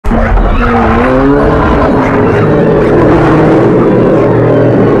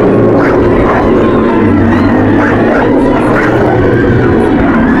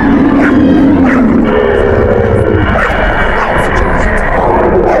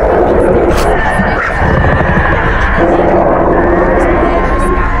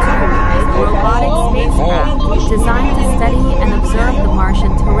Designed to study and observe the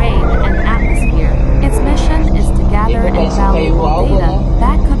Martian terrain and atmosphere. Its mission is to gather invaluable data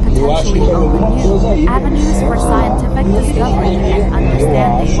that could potentially open new avenues for scientific discovery and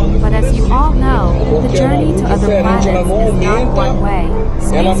understanding. But as you all know, the journey to other planets is not one way.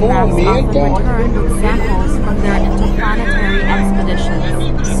 Spacecrafts often return with samples from their interplanetary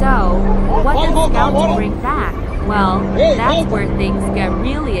expeditions. So, what does Scout bring back? Well, that's where things get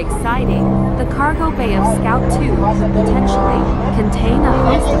really exciting. The cargo bay of Scout 2 could potentially contain a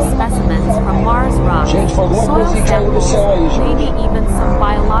host of specimens from Mars rocks, soil samples, maybe even some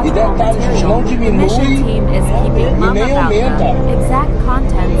biological material. The mission team is keeping mum about the exact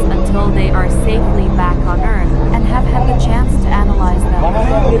contents until they are safely back on Earth and have had the chance to analyze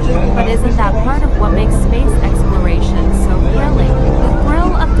them. But isn't that part of what makes space exploration so thrilling? The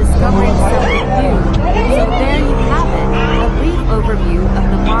thrill of discovering something new. So there you have it, a brief overview of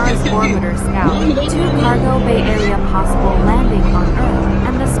the Mars Orbiter Scout, 2 cargo bay area possible landing on Earth,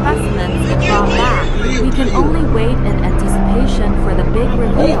 and the specimens it brought back. We can only wait in anticipation for the big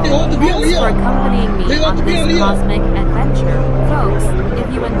reveal. Thanks for accompanying me on this cosmic adventure. Folks, if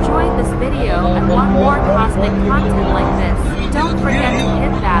you enjoyed this video and want more cosmic content like this, don't forget to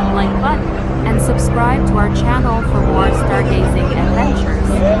hit that like button and subscribe to our channel for more stargazing adventures.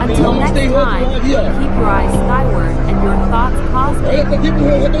 Until next time, keep your eyes skyward and your thoughts cosmic. Olha, tá aqui pro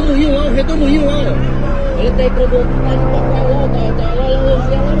redemoinho lá, Olha, tá aí quando outro tá indo pra cá,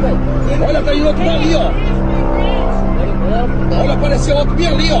 velho. Olha, tá aí outro ali, ó. Olha, apareceu outro bem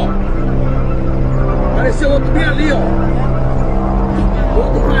ali, ó. Apareceu outro bem ali, ó.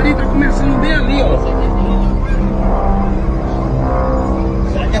 Outro clarinho tá começando bem ali, ó.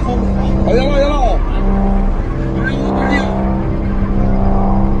 Olha lá, ó. Olha o outro ali, ó.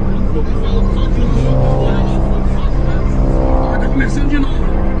 Olha, tá começando de novo.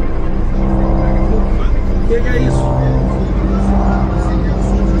 O que é isso?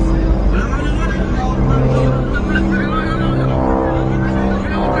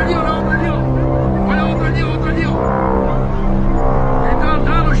 Olha lá, olha outro ali, ó. Olha outro ali, ó. Ele tá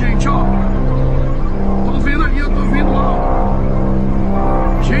andando, gente, ó. Tô vendo ali, eu tô vendo lá, ó.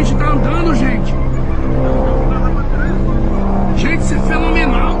 Gente, tá andando, gente. Gente, isso é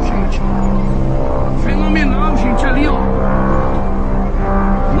fenomenal, gente. Fenomenal, gente, ali, ó.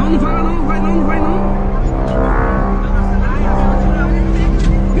 Não, não vai não, não vai não.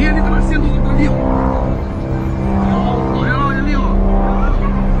 E ali tá nascendo outro ali, ó. Olha lá, olha ali, ó.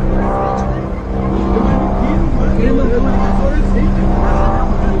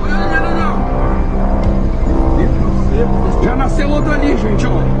 Olha, já nasceu outro ali, gente, ó.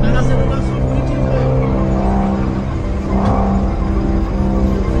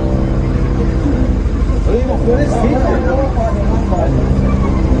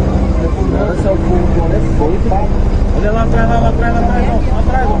 Olha lá atrás, lá atrás, ó.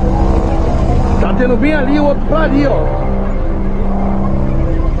 Tá tendo bem ali, o outro pra ali, ó.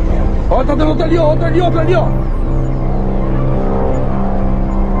 Ó, tá dando outro ali, ó, outro ali, ó.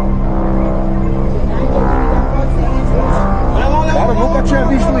 Cara, eu nunca tinha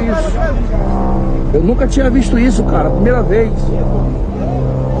visto isso. Eu nunca tinha visto isso, cara, primeira vez.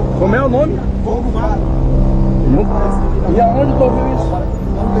 Como é o nome? E aonde tu ouviu isso?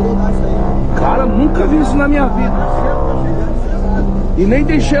 Cara, nunca vi isso na minha vida. E nem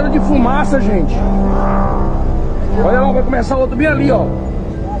tem cheiro de fumaça, gente. Olha lá, vai começar outro bem ali, ó.